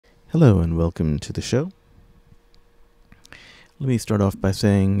Hello and welcome to the show. Let me start off by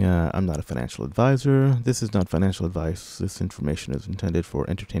saying I'm not a financial advisor. This is not financial advice. This information is intended for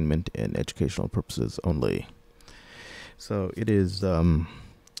entertainment and educational purposes only. So it is January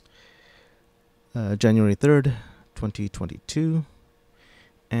 3rd, 2022,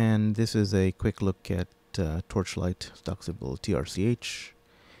 and this is a quick look at Torchlight, stock symbol TRCH,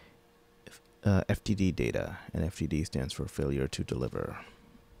 FTD data, and FTD stands for failure to deliver.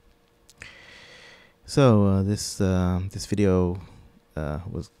 So this video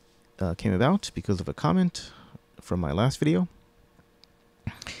came about because of a comment from my last video.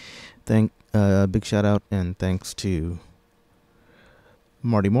 Big shout out and thanks to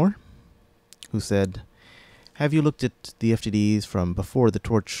Marty Moore, who said, "Have you looked at the FTDs from before the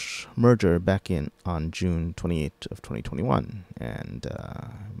Torch merger back on June 28th of 2021?" And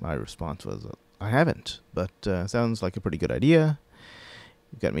my response was, "I haven't, but sounds like a pretty good idea.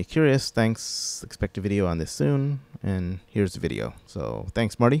 You got me curious. Thanks. Expect a video on this soon." And here's the video. So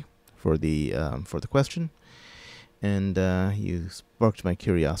thanks, Marty, for the question, and you sparked my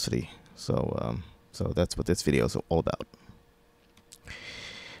curiosity. So that's what this video is all about.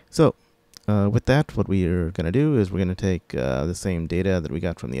 So with that, what we are going to do is we're going to take the same data that we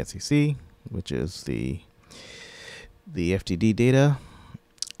got from the SEC, which is the FTD data,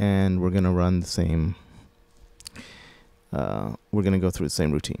 and we're going to run the same. We're going to go through the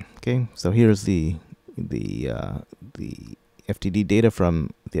same routine. Okay, so here's the FTD data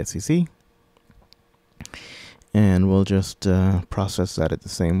from the SEC, and we'll just process that the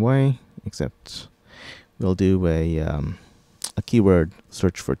same way, except we'll do a keyword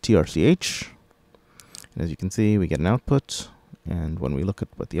search for TRCH. And as you can see, we get an output, and when we look at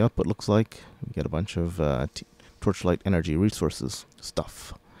what the output looks like, we get a bunch of Torchlight Energy Resources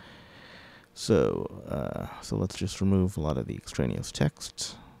stuff. So let's just remove a lot of the extraneous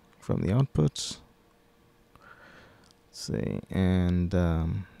text from the output. Let's see, and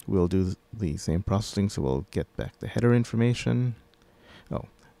we'll do the same processing, so we'll get back the header information. Oh,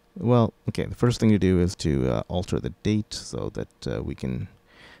 well, okay, the first thing to do is to alter the date so that we can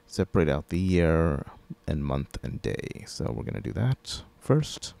separate out the year and month and day. So we're going to do that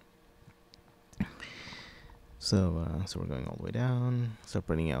first. So we're going all the way down,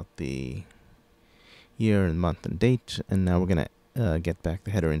 separating out the year and month and date, and now we're going to get back the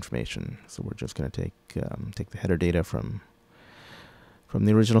header information. So we're just going to take the header data from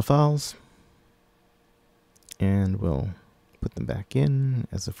the original files, and we'll put them back in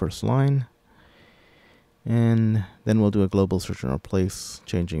as the first line, and then we'll do a global search and replace,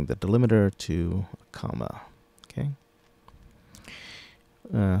 changing the delimiter to a comma. Okay.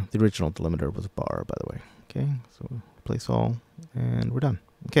 The original delimiter was a bar, by the way. Okay, so replace all, and we're done.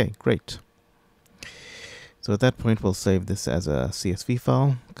 Okay, great. So at that point, we'll save this as a CSV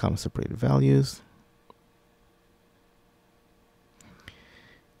file, comma-separated values.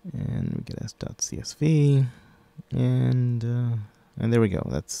 And we get s.csv, and there we go.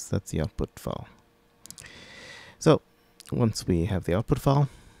 That's the output file. So once we have the output file,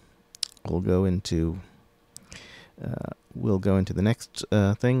 we'll go into the next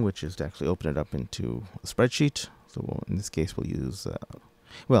thing, which is to actually open it up into a spreadsheet. So in this case, we'll use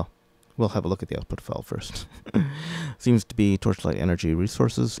we'll have a look at the output file first. Seems to be Torchlight Energy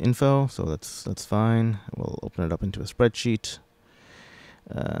Resources info, so that's fine. We'll open it up into a spreadsheet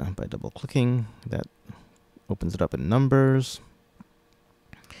by double-clicking. That opens it up in numbers.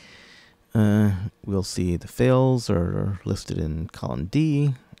 We'll see the fails are listed in column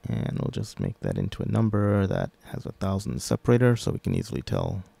D, and we'll just make that into a number that has 1,000 separator, so we can easily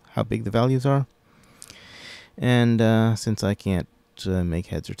tell how big the values are. And since I can't make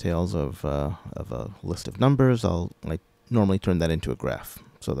heads or tails of a list of numbers, I'll normally turn that into a graph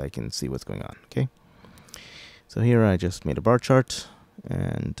so that I can see what's going on. Okay. So here I just made a bar chart,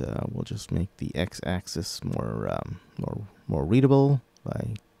 and we'll just make the x-axis more readable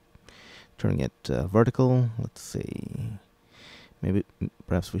by turning it vertical. Let's see.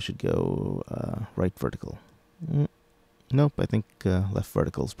 Perhaps we should go right vertical. Nope, I think left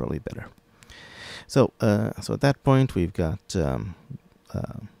vertical is probably better. So at that point, we've got a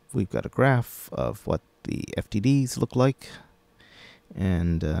graph of what the FTDs look like,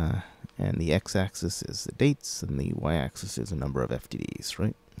 and the x-axis is the dates, and the y-axis is the number of FTDs,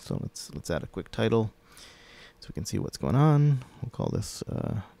 right? So let's add a quick title so we can see what's going on. We'll call this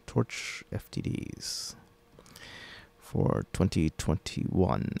Torch FTDs for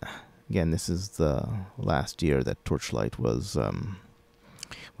 2021. Again, this is the last year that Torchlight was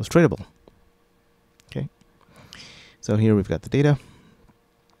tradable. Okay, so here we've got the data,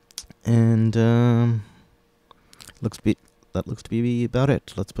 and looks that looks to be about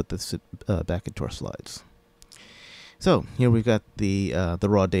it. Let's put this back into our slides. So here we've got the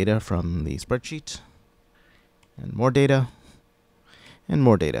raw data from the spreadsheet, and more data, and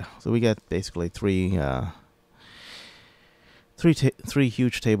more data. So we get basically three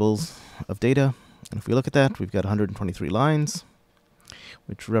huge tables of data. And if we look at that, we've got 123 lines,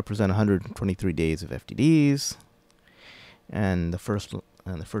 which represent 123 days of FTDs. And the first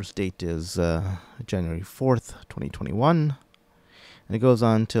date is January 4th, 2021, and it goes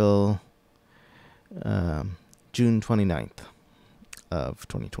on till June 29th of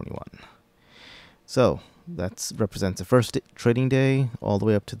 2021. So that represents the first trading day all the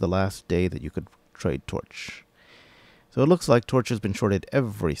way up to the last day that you could trade Torch. So it looks like Torch has been shorted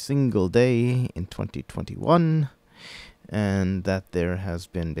every single day in 2021, and that there has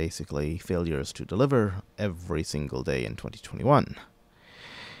been basically failures to deliver every single day in 2021.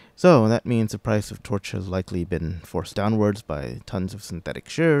 So that means the price of Torch has likely been forced downwards by tons of synthetic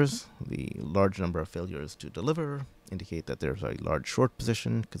shares. The large number of failures to deliver indicate that there's a large short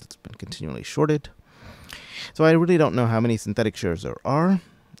position because it's been continually shorted. So I really don't know how many synthetic shares there are.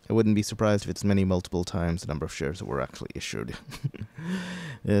 I wouldn't be surprised if it's many multiple times the number of shares that were actually issued.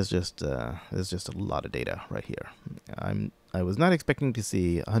 There's just a lot of data right here. I was not expecting to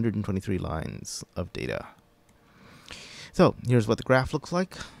see 123 lines of data. So here's what the graph looks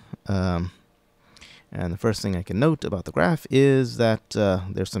like. And the first thing I can note about the graph is that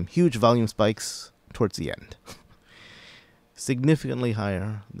there's some huge volume spikes towards the end. Significantly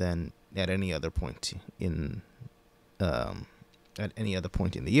higher than at any other point in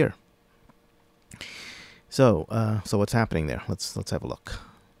the year. So what's happening there? Let's have a look.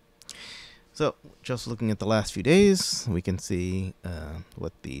 So just looking at the last few days, we can see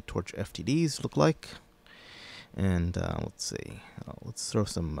what the Torch FTDs look like. And let's see. Let's throw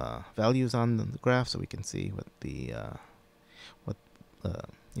some values on the graph so we can see what the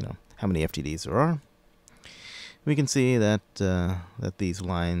how many FTDs there are. We can see that that these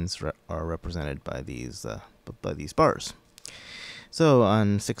lines are represented by these bars. So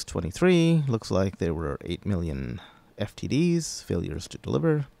on 6/23, looks like there were 8 million FTDs, failures to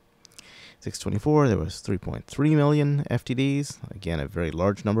deliver. 6/24, there was 3.3 million FTDs, again a very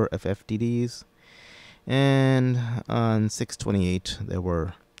large number of FTDs. And on 6/28, there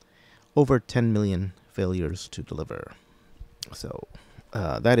were over 10 million failures to deliver. So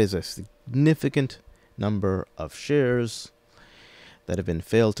that is a significant number of shares that have been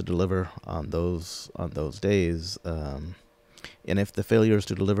failed to deliver on those days. And if the failures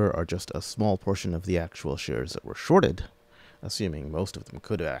to deliver are just a small portion of the actual shares that were shorted, assuming most of them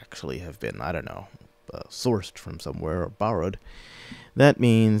could actually have been, I don't know, sourced from somewhere or borrowed, that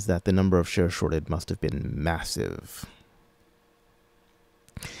means that the number of shares shorted must have been massive.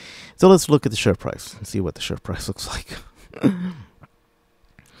 So let's look at the share price and see what the share price looks like.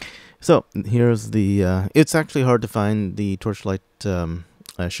 So here's the, it's actually hard to find the Torchlight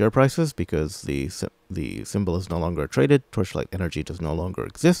share prices because the symbol is no longer traded. Torchlight Energy does no longer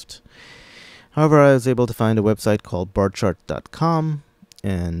exist. However, I was able to find a website called barchart.com,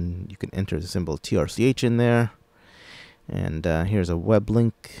 and you can enter the symbol TRCH in there. And here's a web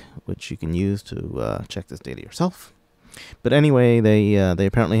link which you can use to check this data yourself. But anyway, they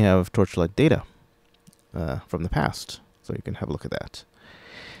apparently have Torchlight data from the past, so you can have a look at that.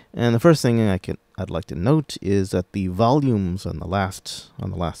 And the first thing I'd like to note is that the volumes on the last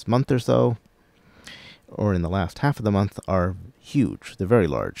month or so, or in the last half of the month, are huge. They're very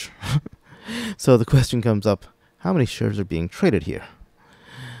large. So the question comes up: how many shares are being traded here?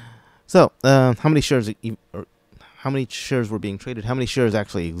 So how many shares were being traded? How many shares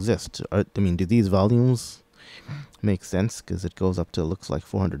actually exist? Do these volumes make sense? Because it goes up to, looks like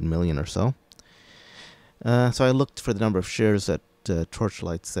 400 million or so. So I looked for the number of shares that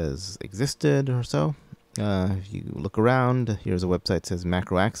Torchlight says existed or so. If you look around, here's a website that says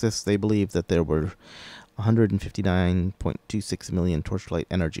Macro Access. They believe that there were 159.26 million Torchlight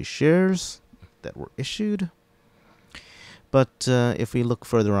Energy shares that were issued. But if we look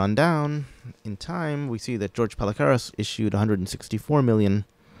further on down in time, we see that George Palikaris issued 164 million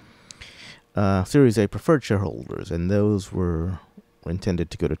Series A preferred shareholders, and those were intended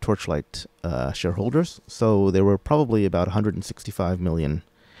to go to Torchlight shareholders. So there were probably about 165 million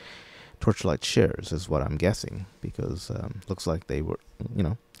Torchlight shares, is what I'm guessing, because looks like they were,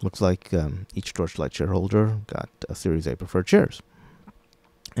 each Torchlight shareholder got a Series A preferred shares.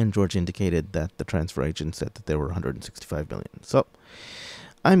 And George indicated that the transfer agent said that there were 165 million. So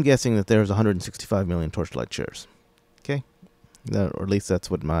I'm guessing that there's 165 million Torchlight shares. Okay, or at least that's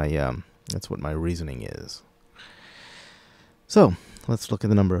what my reasoning is. So let's look at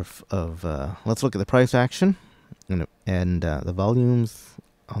the number let's look at the price action, and and the volumes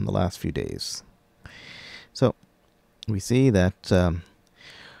on the last few days. So we see that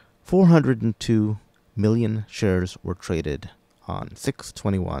 402 million shares were traded on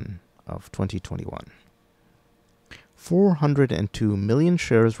 6/21 of 2021. 402 million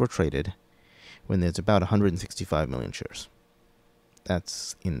shares were traded when there's about 165 million shares.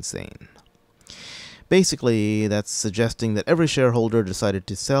 That's insane. Basically, that's suggesting that every shareholder decided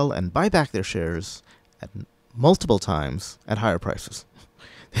to sell and buy back their shares at multiple times at higher prices.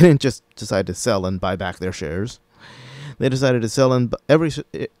 They didn't just decide to sell and buy back their shares. They decided to sell and every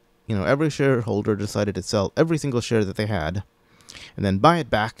shareholder decided to sell every single share that they had and then buy it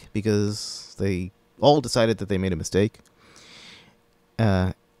back because they all decided that they made a mistake.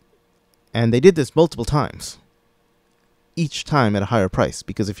 And they did this multiple times, each time at a higher price,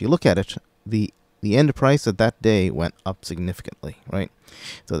 because if you look at it, the end price of that day went up significantly, right?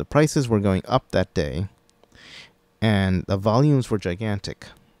 So the prices were going up that day, and the volumes were gigantic.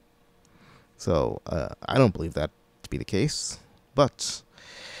 So I don't believe that to be the case. But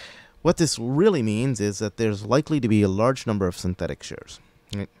what this really means is that there's likely to be a large number of synthetic shares,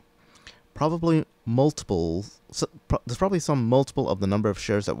 right? Probably multiple. There's probably some multiple of the number of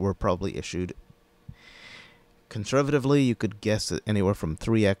shares that were probably issued. Conservatively, you could guess anywhere from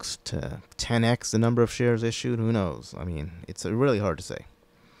 3x to 10x the number of shares issued. Who knows? I mean, it's really hard to say.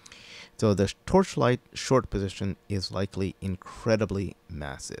 So the Torchlight short position is likely incredibly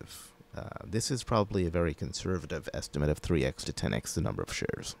massive. This is probably a very conservative estimate of 3x to 10x the number of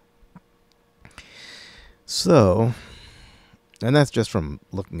shares. So, and that's just from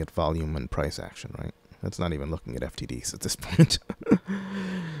looking at volume and price action, right? That's not even looking at FTDs at this point.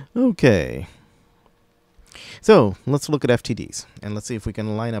 Okay. So let's look at FTDs, and let's see if we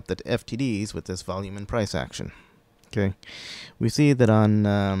can line up the FTDs with this volume and price action. Okay, we see that on,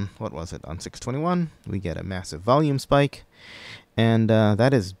 on 6/21, we get a massive volume spike, and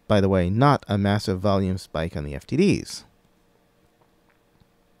that is, by the way, not a massive volume spike on the FTDs.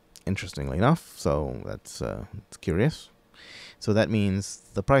 Interestingly enough, so that's it's curious. So that means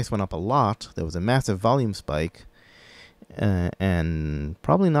the price went up a lot, there was a massive volume spike, and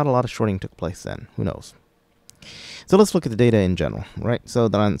probably not a lot of shorting took place then. Who knows? So let's look at the data in general, right? So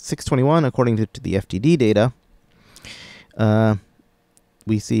that on 6/21, according to the FTD data,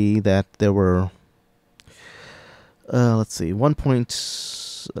 we see that there were,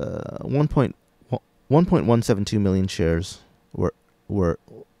 1.172 million shares were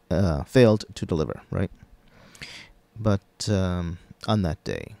failed to deliver, right? But on that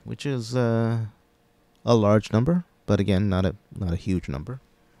day, which is a large number, but again, not a huge number.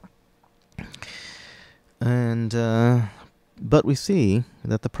 And but we see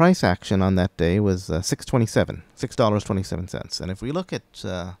that the price action on that day was $6.27, and if we look at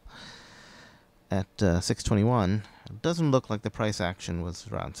 6/21, it doesn't look like the price action was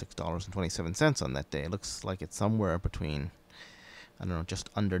around $6.27 on that day. It looks like it's somewhere between, I don't know, just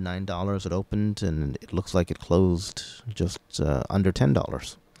under $9 it opened, and it looks like it closed just under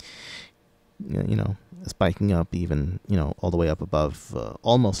 $10. You know, spiking up even, all the way up above,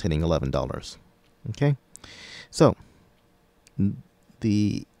 almost hitting $11. Okay, so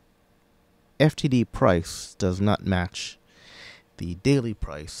the FTD price does not match the daily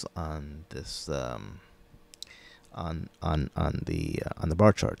price on this on the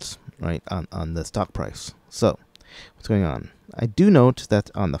bar charts, right? On the stock price. So what's going on? I do note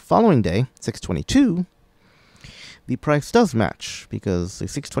that on the following day, 6/22, the price does match, because the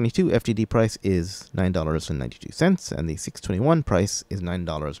 6/22 FTD price is $9.92, and the 6/21 price is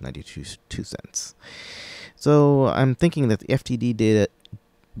 $9.92. So I'm thinking that the FTD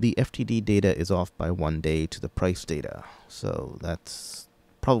data is off by 1 day to the price data. So that's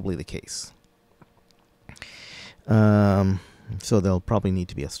probably the case. So there'll probably need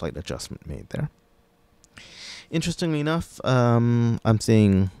to be a slight adjustment made there. Interestingly enough, I'm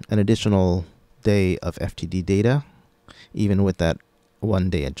seeing an additional day of FTD data, even with that 1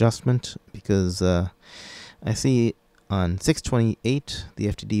 day adjustment, because I see on 6/28 the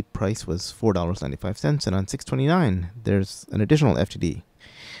FTD price was $4.95, and on 6/29 there's an additional FTD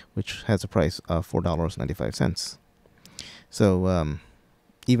which has a price of $4.95. So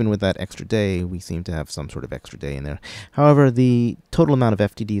even with that extra day, we seem to have some sort of extra day in there. However, the total amount of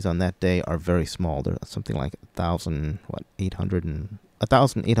FTDs on that day are very small. They're something like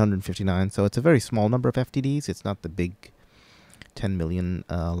 1,859. So it's a very small number of FTDs. It's not the big 10 million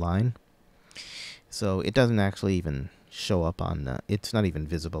line. So it doesn't actually even show up on, it's not even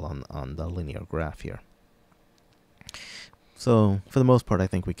visible on the linear graph here. So for the most part, I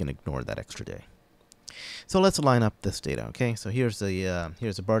think we can ignore that extra day. So let's line up this data, okay? So here's the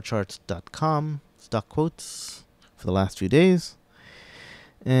barcharts.com stock quotes for the last few days.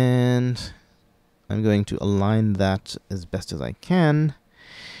 And I'm going to align that as best as I can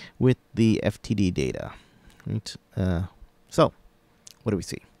with the FTD data. Right? So what do we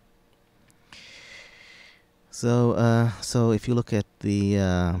see? So if you look at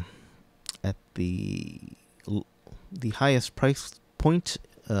the highest price point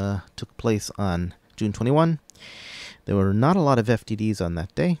took place on June 21. There were not a lot of FTDs on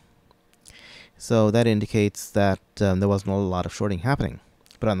that day, so that indicates that there wasn't a lot of shorting happening.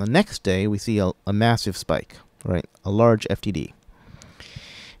 But on the next day, we see a massive spike, right? A large FTD,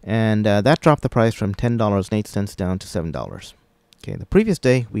 and that dropped the price from $10.08 down to $7. Okay, the previous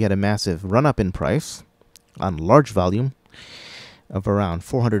day we had a massive run-up in price on large volume of around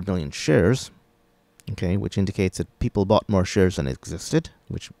 400 million shares. Okay, which indicates that people bought more shares than existed.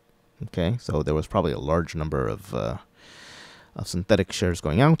 Okay, so there was probably a large number of synthetic shares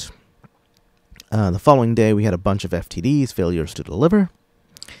going out. The following day we had a bunch of FTDs, failures to deliver.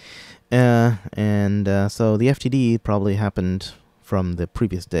 So the FTD probably happened from the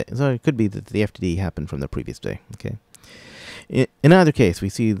previous day. So it could be that the FTD happened from the previous day. Okay. In either case, we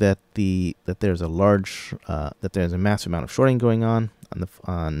see that there's a massive amount of shorting going on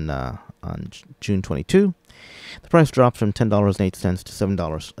June 22. The price drops from $10.08 to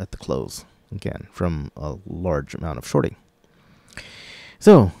 $7 at the close, again from a large amount of shorting.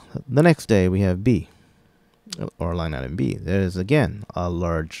 So the next day we have B, or line item B. There's again a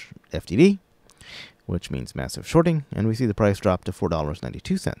large FTD, which means massive shorting, and we see the price drop to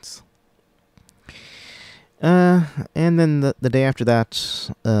 $4.92. And then the day after that,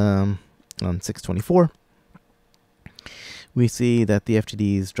 on 6/24, we see that the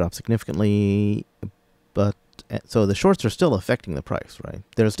FTDs drop significantly, but so the shorts are still affecting the price, right?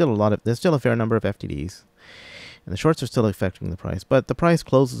 There's still a fair number of FTDs, and the shorts are still affecting the price, but the price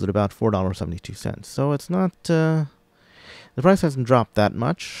closes at about $4.72. So it's not the price hasn't dropped that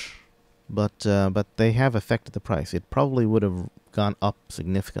much, but they have affected the price. It probably would have gone up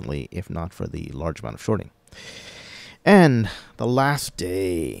significantly if not for the large amount of shorting. And the last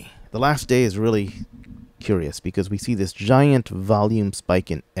day is really curious because we see this giant volume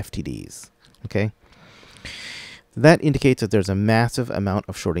spike in FTDs. Okay, that indicates that there's a massive amount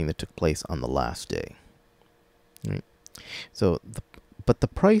of shorting that took place on the last day. Right. So, but the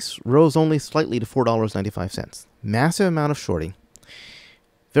price rose only slightly to $4.95. Massive amount of shorting.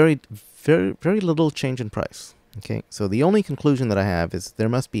 Very, very, very little change in price. Okay, so the only conclusion that I have is there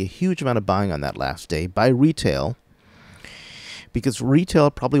must be a huge amount of buying on that last day by retail, because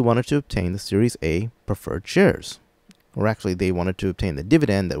retail probably wanted to obtain the Series A preferred shares. Or actually, they wanted to obtain the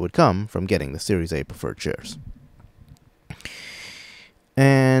dividend that would come from getting the Series A preferred shares.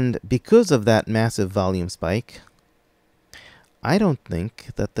 And because of that massive volume spike, I don't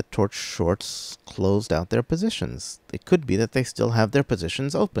think that the Torch shorts closed out their positions. It could be that they still have their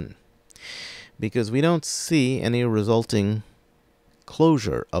positions open, because we don't see any resulting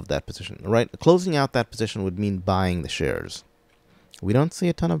closure of that position, right? Closing out that position would mean buying the shares. We don't see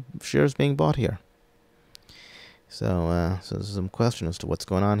a ton of shares being bought here. So there's some question as to what's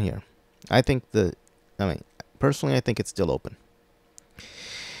going on here. Personally, I think it's still open.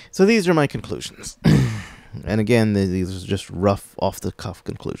 So these are my conclusions. And again, these are just rough, off-the-cuff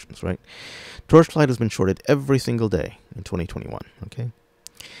conclusions, right? Torchlight has been shorted every single day in 2021, okay?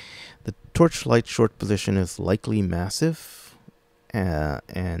 The Torchlight short position is likely massive,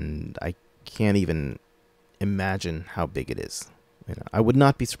 and I can't even imagine how big it is. You know, I would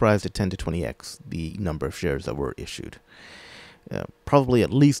not be surprised at 10 to 20x the number of shares that were issued. Probably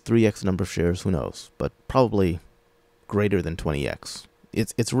at least 3x number of shares, who knows, but probably greater than 20x.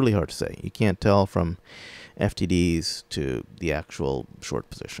 It's really hard to say. You can't tell from FTDs to the actual short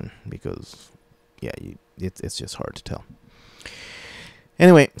position because, yeah, it's just hard to tell.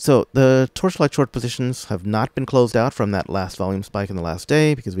 Anyway, so the Torchlight short positions have not been closed out from that last volume spike in the last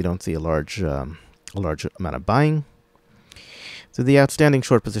day because we don't see a large amount of buying. So the outstanding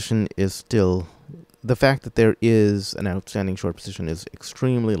short position is still, the fact that there is an outstanding short position is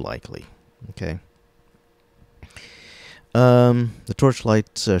extremely likely. Okay. The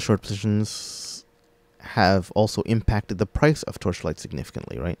Torchlight short positions have also impacted the price of Torchlight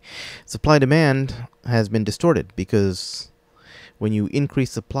significantly, right? Supply-demand has been distorted because when you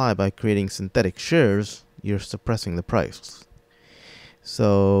increase supply by creating synthetic shares, you're suppressing the price.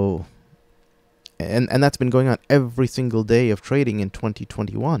 So, and that's been going on every single day of trading in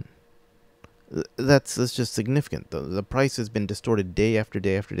 2021. That's just significant. The price has been distorted day after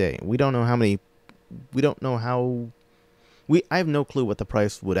day after day. We don't know how many. We don't know how. I have no clue what the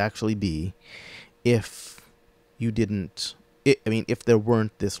price would actually be if you didn't. If there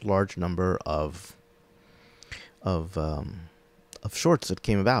weren't this large number of of shorts that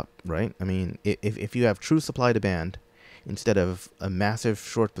came about, right? I mean, if you have true supply demand instead of a massive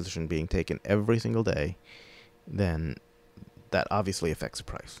short position being taken every single day, then that obviously affects the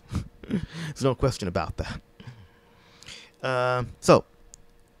price. There's no question about that. So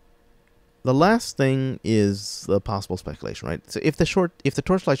the last thing is the possible speculation, right? So if the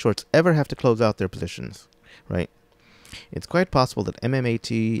Torchlight shorts ever have to close out their positions, right, it's quite possible that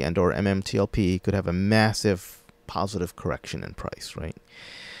MMAT and or MMTLP could have a massive positive correction in price, right?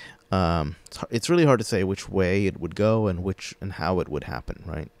 It's really hard to say which way it would go and how it would happen,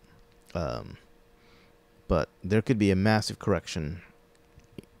 right? But there could be a massive correction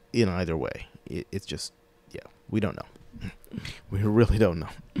in either way. It's just, yeah, we don't know. We really don't know.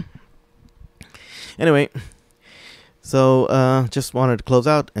 Anyway, so just wanted to close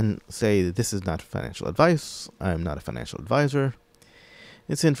out and say that this is not financial advice. I'm not a financial advisor.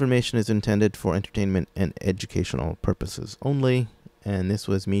 This information is intended for entertainment and educational purposes only. And this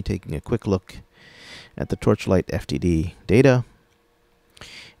was me taking a quick look at the Torchlight FTD data.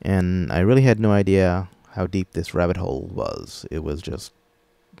 And I really had no idea how deep this rabbit hole was. It was just,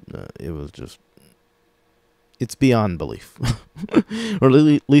 it's beyond belief. Or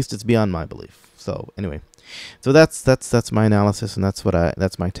at least it's beyond my belief. So anyway, so that's my analysis, and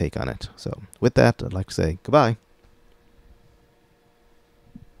that's my take on it. So with that, I'd like to say goodbye.